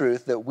word of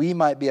truth, that we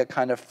might be a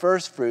kind of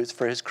first fruits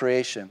for his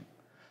creation.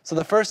 So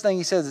the first thing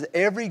he says is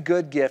every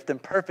good gift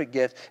and perfect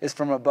gift is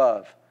from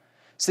above.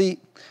 See,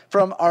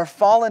 from our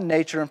fallen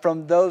nature and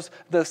from those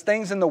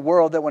things in the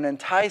world that would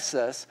entice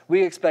us,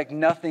 we expect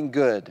nothing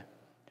good,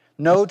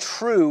 no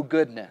true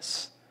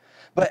goodness.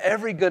 But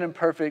every good and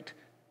perfect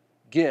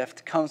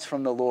gift comes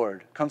from the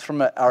Lord, comes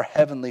from our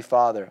Heavenly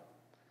Father.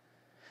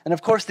 And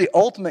of course, the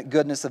ultimate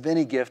goodness of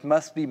any gift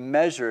must be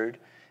measured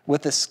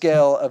with the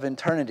scale of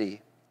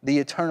eternity, the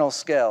eternal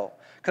scale.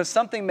 Because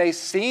something may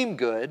seem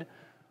good,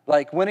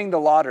 like winning the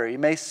lottery,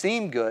 may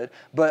seem good,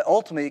 but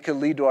ultimately it could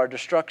lead to our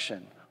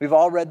destruction. We've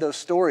all read those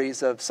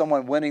stories of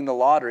someone winning the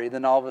lottery,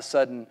 then all of a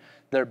sudden,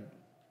 they're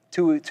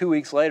two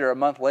weeks later, a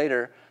month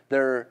later,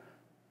 they're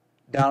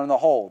down in the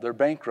hole. They're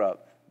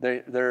bankrupt.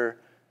 They're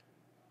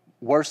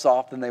worse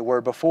off than they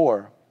were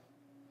before.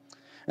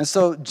 And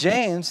so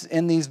James,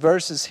 in these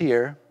verses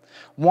here,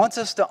 wants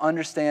us to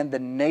understand the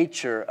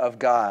nature of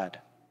God.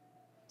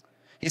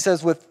 He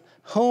says, with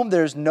whom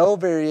there's no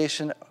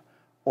variation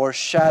or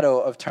shadow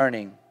of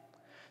turning.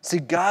 See,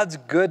 God's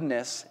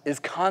goodness is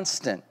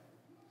constant.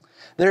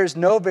 There is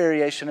no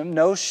variation of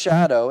no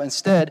shadow.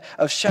 Instead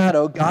of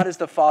shadow, God is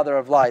the Father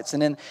of lights.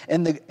 And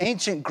in the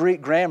ancient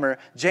Greek grammar,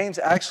 James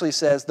actually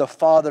says the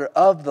Father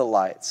of the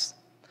lights.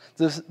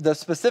 The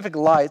specific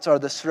lights are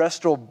the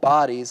celestial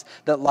bodies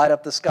that light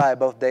up the sky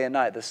both day and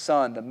night, the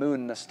sun, the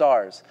moon, and the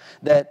stars.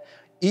 That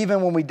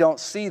even when we don't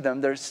see them,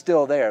 they're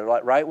still there,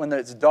 right? When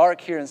it's dark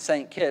here in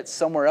St. Kitts,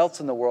 somewhere else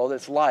in the world,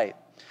 it's light.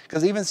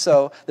 Because even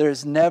so, there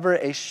is never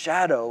a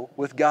shadow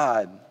with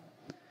God.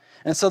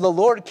 And so the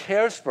Lord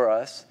cares for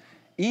us,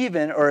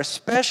 even or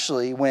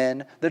especially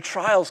when the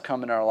trials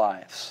come in our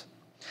lives.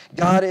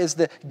 God is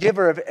the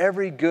giver of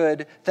every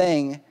good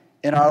thing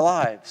in our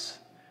lives.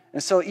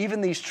 And so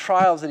even these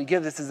trials that he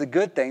gives us is a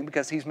good thing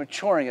because he's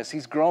maturing us,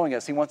 he's growing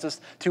us. He wants us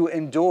to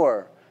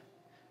endure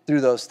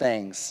through those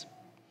things.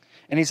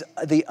 And he's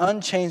the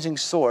unchanging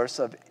source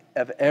of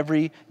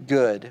every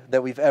good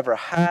that we've ever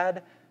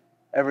had,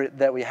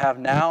 that we have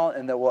now,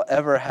 and that we'll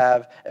ever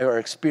have or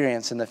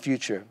experience in the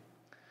future.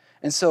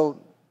 And so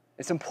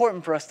it's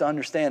important for us to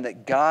understand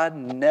that God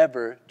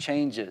never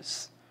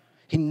changes.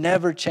 He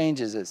never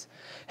changes.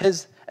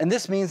 And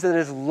this means that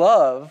his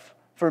love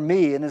for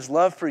me and his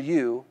love for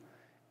you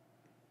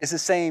is the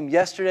same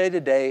yesterday,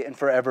 today, and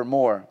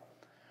forevermore.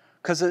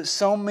 Because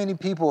so many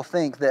people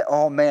think that,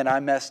 oh man, I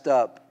messed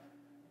up.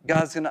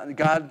 God's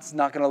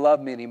not going to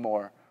love me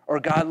anymore. Or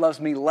God loves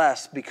me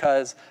less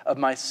because of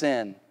my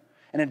sin.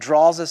 And it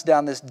draws us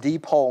down this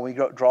deep hole. We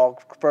draw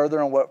further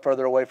and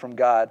further away from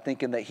God,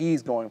 thinking that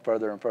he's going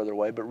further and further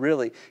away. But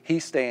really,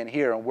 he's staying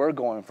here and we're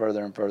going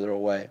further and further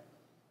away.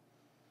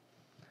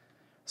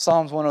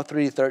 Psalms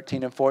 103,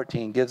 13 and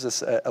 14 gives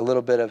us a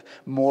little bit of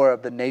more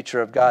of the nature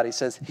of God. He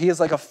says, he is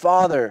like a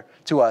father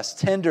to us,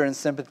 tender and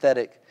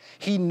sympathetic.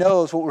 He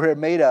knows what we're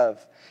made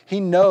of. He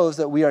knows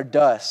that we are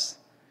dust.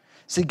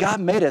 See,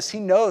 God made us. He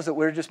knows that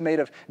we're just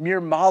made of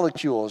mere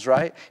molecules,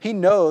 right? He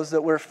knows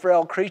that we're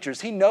frail creatures.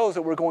 He knows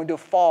that we're going to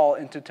fall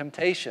into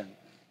temptation.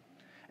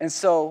 And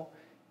so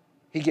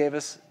he gave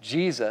us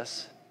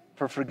Jesus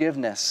for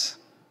forgiveness.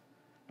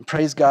 And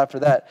praise God for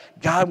that.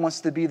 God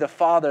wants to be the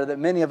Father that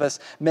many of us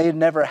may have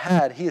never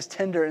had. He is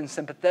tender and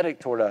sympathetic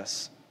toward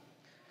us.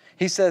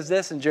 He says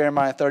this in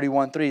Jeremiah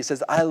 31:3. He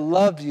says, I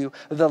love you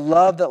with a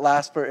love that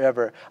lasts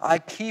forever. I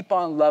keep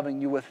on loving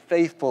you with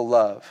faithful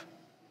love.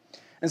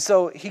 And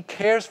so he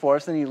cares for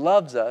us and he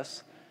loves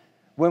us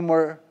when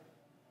we're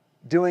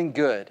doing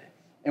good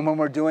and when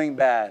we're doing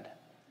bad,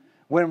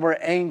 when we're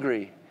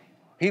angry.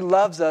 He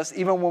loves us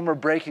even when we're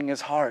breaking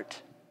his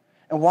heart.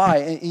 And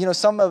why? You know,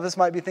 some of us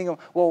might be thinking,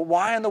 well,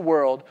 why in the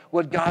world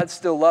would God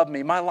still love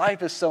me? My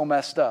life is so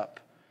messed up.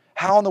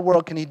 How in the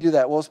world can he do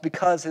that? Well, it's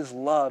because his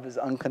love is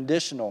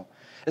unconditional.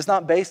 It's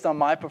not based on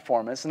my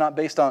performance. It's not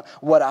based on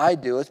what I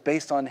do. It's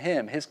based on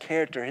him, his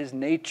character, his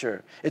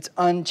nature. It's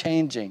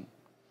unchanging.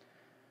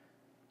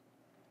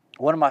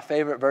 One of my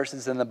favorite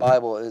verses in the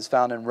Bible is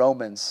found in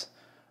Romans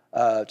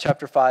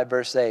chapter 5,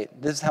 verse 8.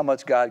 This is how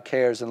much God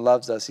cares and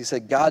loves us. He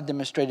said, God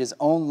demonstrated his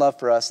own love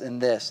for us in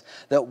this,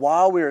 that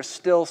while we are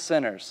still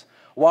sinners,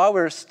 while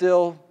we're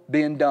still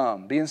being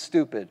dumb, being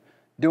stupid,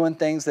 doing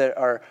things that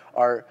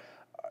are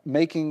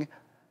making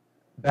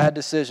bad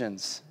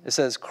decisions, it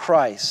says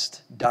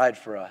Christ died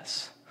for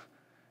us.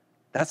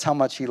 That's how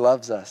much he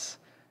loves us.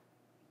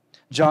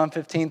 John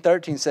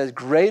 15:13 says,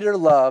 greater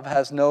love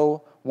has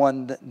no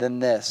one than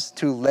this,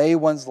 to lay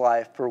one's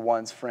life for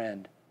one's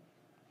friend.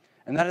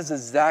 And that is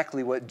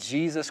exactly what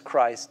Jesus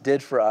Christ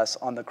did for us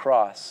on the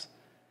cross.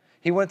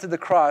 He went to the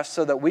cross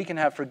so that we can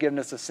have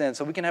forgiveness of sin,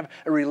 so we can have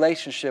a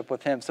relationship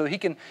with him, so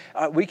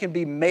we can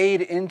be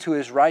made into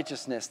his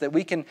righteousness, that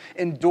we can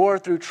endure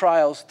through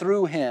trials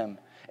through him.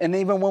 And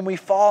even when we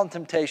fall in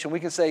temptation, we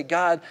can say,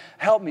 God,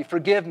 help me,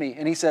 forgive me.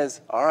 And he says,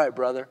 all right,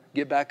 brother,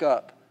 get back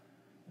up.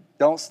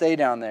 Don't stay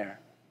down there.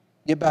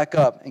 Get back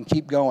up and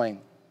keep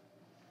going.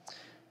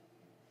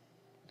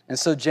 And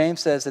so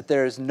James says that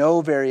there is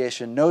no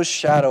variation, no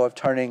shadow of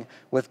turning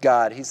with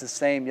God. He's the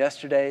same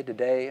yesterday,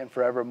 today, and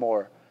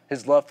forevermore.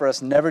 His love for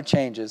us never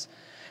changes.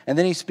 And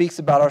then he speaks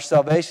about our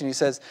salvation. He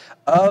says,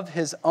 of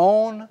his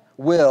own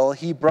will,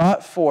 he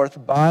brought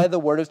forth by the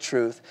word of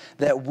truth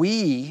that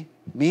we,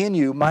 me and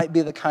you, might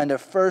be the kind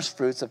of first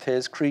fruits of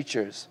his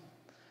creatures.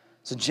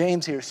 So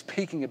James here is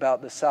speaking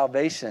about the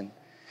salvation.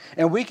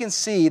 And we can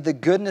see the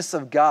goodness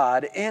of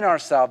God in our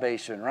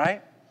salvation,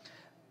 right?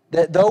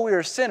 That though we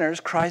are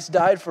sinners, Christ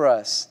died for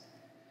us.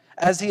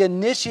 As he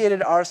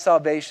initiated our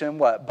salvation,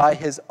 what? By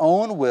his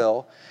own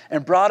will,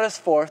 and brought us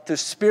forth to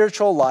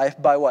spiritual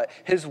life by what?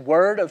 His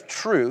word of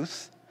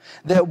truth,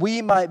 that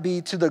we might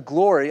be to the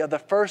glory of the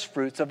first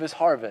fruits of his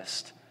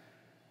harvest.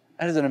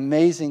 That is an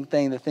amazing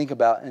thing to think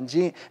about. And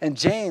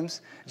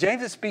James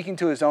is speaking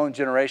to his own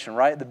generation,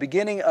 right? At the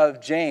beginning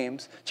of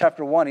James,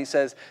 chapter 1, he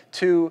says,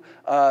 to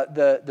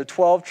the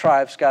 12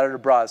 tribes scattered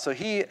abroad. So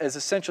he is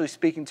essentially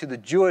speaking to the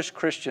Jewish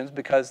Christians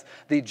because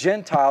the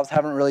Gentiles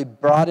haven't really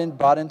brought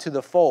into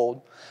the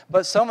fold.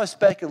 But some have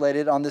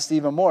speculated on this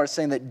even more,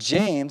 saying that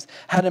James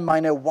had in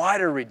mind a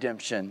wider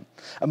redemption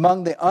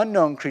among the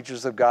unknown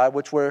creatures of God,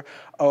 which were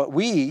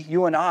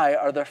you and I,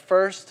 are the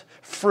first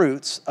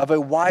fruits of a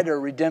wider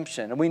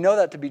redemption. And we know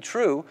that to be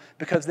true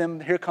because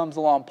then here comes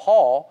along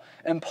Paul,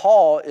 and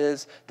Paul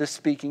is the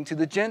speaking to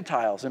the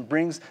Gentiles and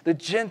brings the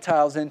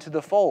Gentiles into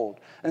the fold.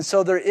 And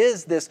so there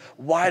is this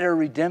wider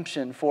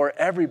redemption for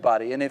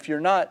everybody. And if you're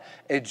not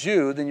a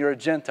Jew, then you're a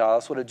Gentile.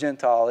 That's what a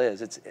Gentile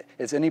is.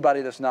 It's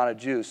anybody that's not a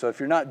Jew. So if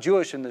you're not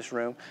Jewish in this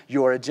room,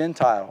 you're a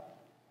Gentile.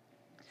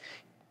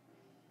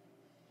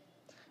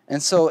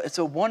 And so it's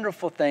a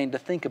wonderful thing to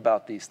think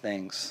about these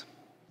things.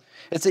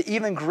 It's an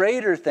even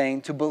greater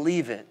thing to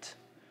believe it,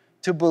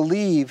 to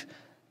believe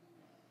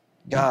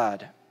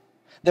God.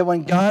 That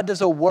when God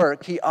does a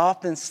work, he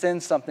often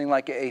sends something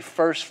like a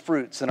first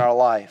fruits in our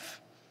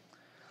life.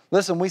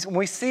 Listen, when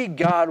we see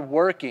God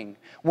working,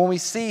 when we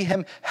see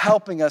him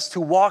helping us to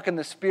walk in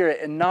the Spirit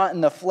and not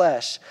in the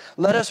flesh,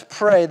 let us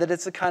pray that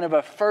it's a kind of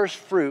a first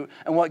fruit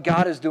in what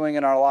God is doing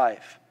in our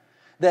life.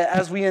 That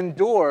as we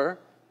endure,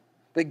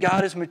 that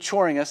God is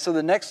maturing us so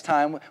the next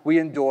time we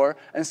endure,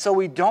 and so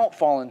we don't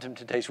fall into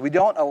temptation. We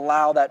don't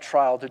allow that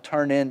trial to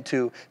turn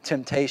into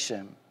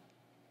temptation.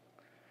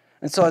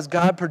 And so as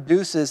God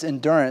produces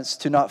endurance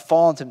to not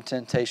fall into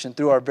temptation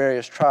through our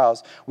various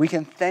trials, we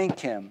can thank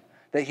him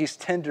that he's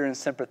tender and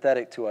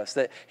sympathetic to us,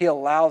 that he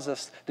allows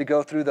us to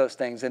go through those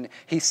things, and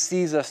he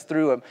sees us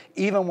through them.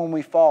 Even when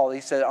we fall, he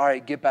said, all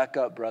right, get back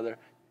up, brother.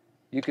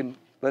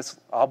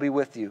 I'll be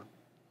with you.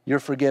 You're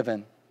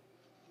forgiven.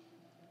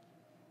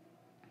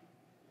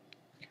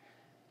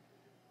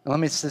 And let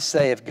me just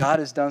say, if God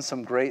has done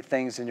some great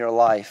things in your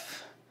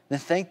life, then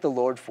thank the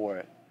Lord for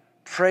it.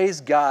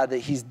 Praise God that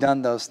he's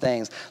done those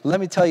things. Let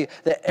me tell you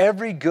that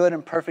every good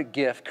and perfect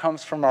gift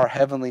comes from our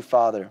Heavenly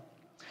Father.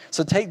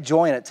 So take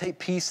joy in it. Take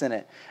peace in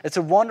it. It's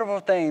a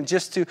wonderful thing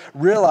just to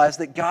realize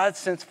that God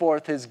sends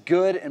forth his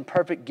good and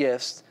perfect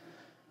gifts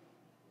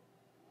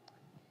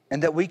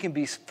and that we can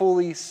be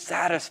fully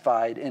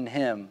satisfied in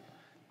him.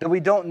 That we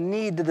don't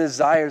need the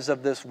desires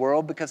of this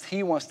world because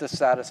he wants to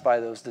satisfy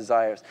those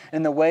desires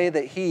in the way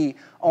that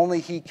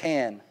only he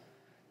can.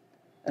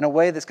 In a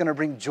way that's going to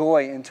bring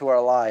joy into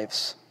our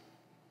lives.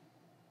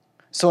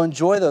 So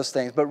enjoy those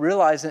things, but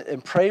realize it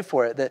and pray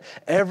for it, that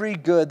every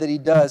good that he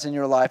does in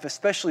your life,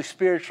 especially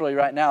spiritually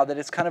right now, that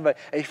it's kind of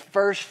a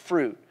first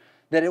fruit,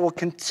 that it will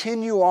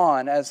continue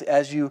on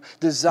as you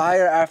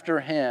desire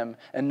after him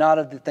and not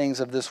of the things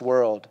of this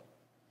world.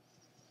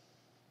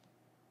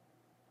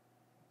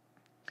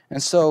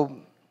 And so,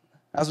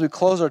 as we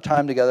close our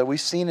time together,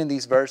 we've seen in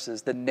these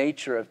verses the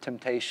nature of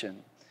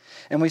temptation.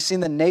 And we've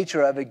seen the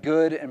nature of a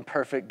good and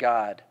perfect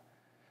God,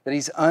 that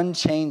he's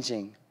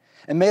unchanging.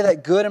 And may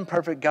that good and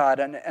perfect God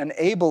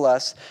enable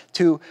us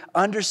to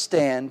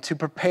understand, to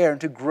prepare,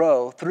 and to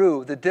grow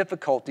through the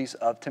difficulties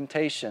of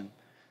temptation,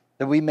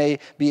 that we may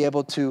be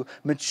able to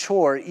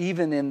mature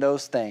even in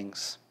those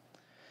things.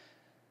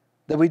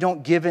 That we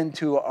don't give in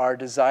to our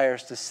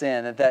desires to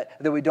sin, and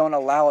that we don't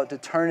allow it to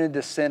turn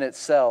into sin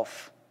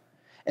itself.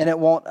 And it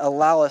won't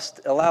allow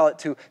it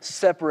to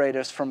separate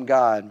us from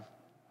God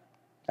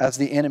as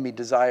the enemy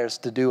desires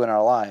to do in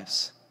our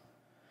lives.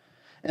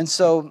 And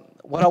so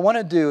what I want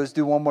to do is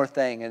do one more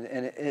thing.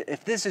 And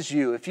if this is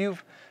you, if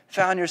you've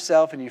found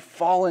yourself and you've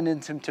fallen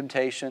into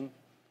temptation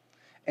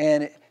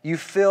and you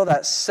feel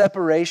that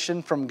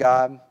separation from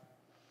God,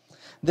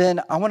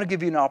 then I want to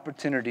give you an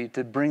opportunity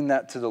to bring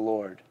that to the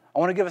Lord. I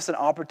want to give us an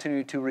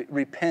opportunity to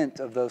repent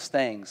of those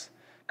things.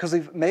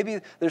 Because maybe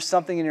there's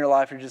something in your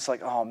life you're just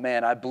like, oh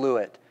man, I blew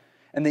it.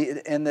 And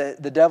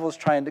the devil's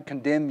trying to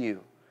condemn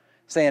you,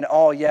 saying,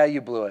 oh yeah,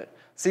 you blew it.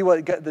 See,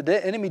 what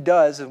the enemy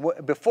does is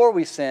before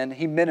we sin,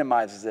 he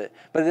minimizes it.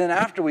 But then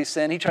after we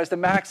sin, he tries to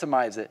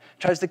maximize it,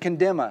 tries to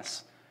condemn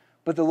us.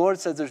 But the Lord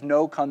says there's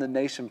no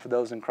condemnation for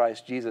those in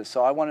Christ Jesus.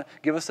 So I want to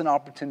give us an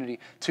opportunity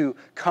to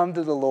come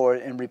to the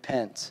Lord and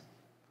repent.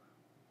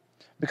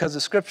 Because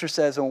the scripture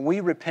says when we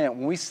repent,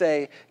 when we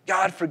say,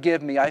 God,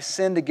 forgive me, I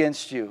sinned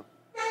against you,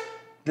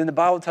 then the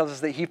Bible tells us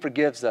that he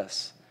forgives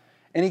us.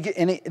 And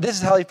this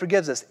is how he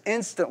forgives us,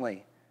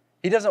 instantly.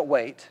 He doesn't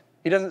wait.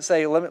 He doesn't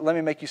say, let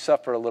me make you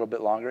suffer a little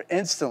bit longer.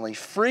 Instantly,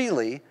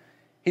 freely.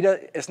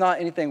 It's not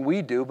anything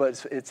we do,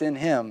 but it's in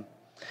him.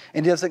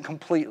 And he does it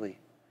completely.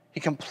 He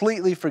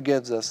completely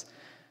forgives us.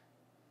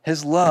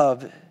 His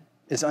love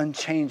is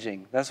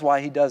unchanging. That's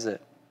why he does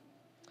it.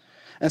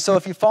 And so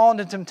if you've fallen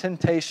into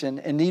temptation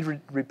and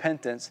need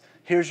repentance,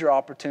 here's your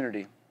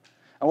opportunity.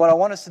 And what I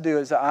want us to do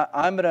is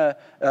I'm going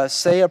to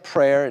say a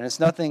prayer, and it's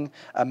nothing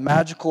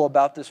magical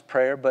about this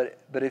prayer, but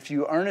if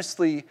you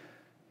earnestly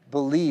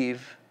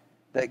believe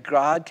that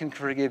God can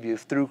forgive you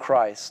through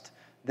Christ,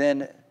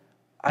 then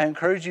I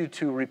encourage you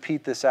to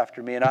repeat this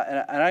after me. And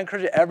I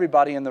encourage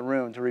everybody in the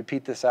room to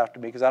repeat this after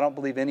me, because I don't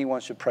believe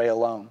anyone should pray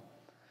alone.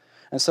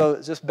 And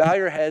so just bow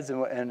your heads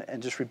and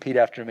just repeat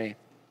after me.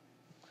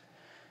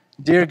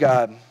 Dear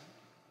God,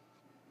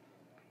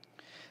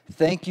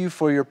 thank you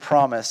for your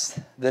promise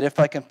that if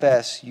I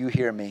confess, you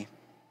hear me.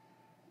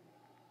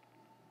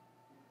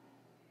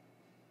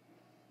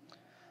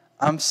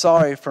 I'm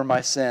sorry for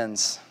my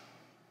sins.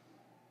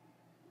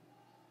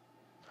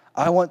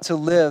 I want to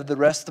live the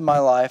rest of my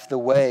life the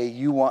way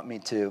you want me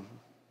to.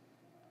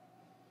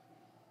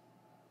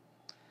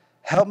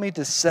 Help me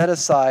to set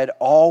aside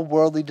all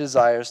worldly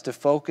desires to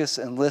focus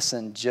and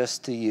listen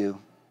just to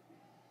you.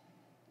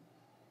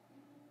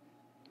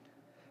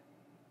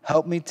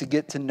 Help me to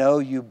get to know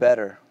you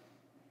better.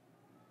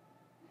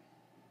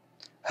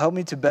 Help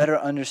me to better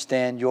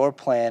understand your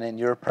plan and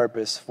your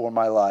purpose for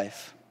my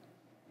life.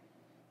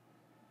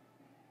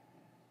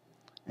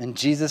 In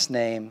Jesus'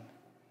 name,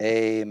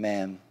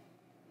 amen.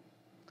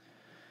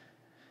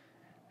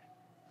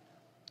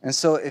 And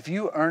so if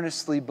you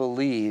earnestly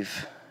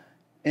believe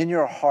in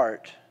your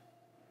heart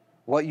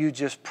what you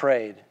just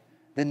prayed,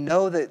 then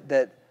know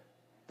that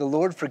the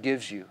Lord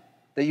forgives you,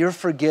 that you're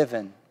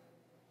forgiven.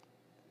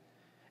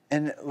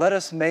 And let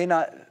us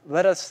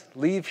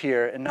leave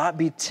here and not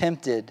be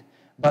tempted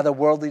by the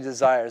worldly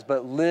desires,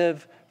 but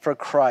live for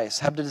Christ.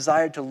 Have the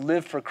desire to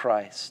live for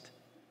Christ.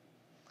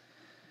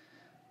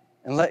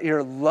 And let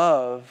your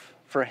love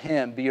for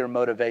Him be your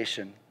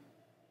motivation.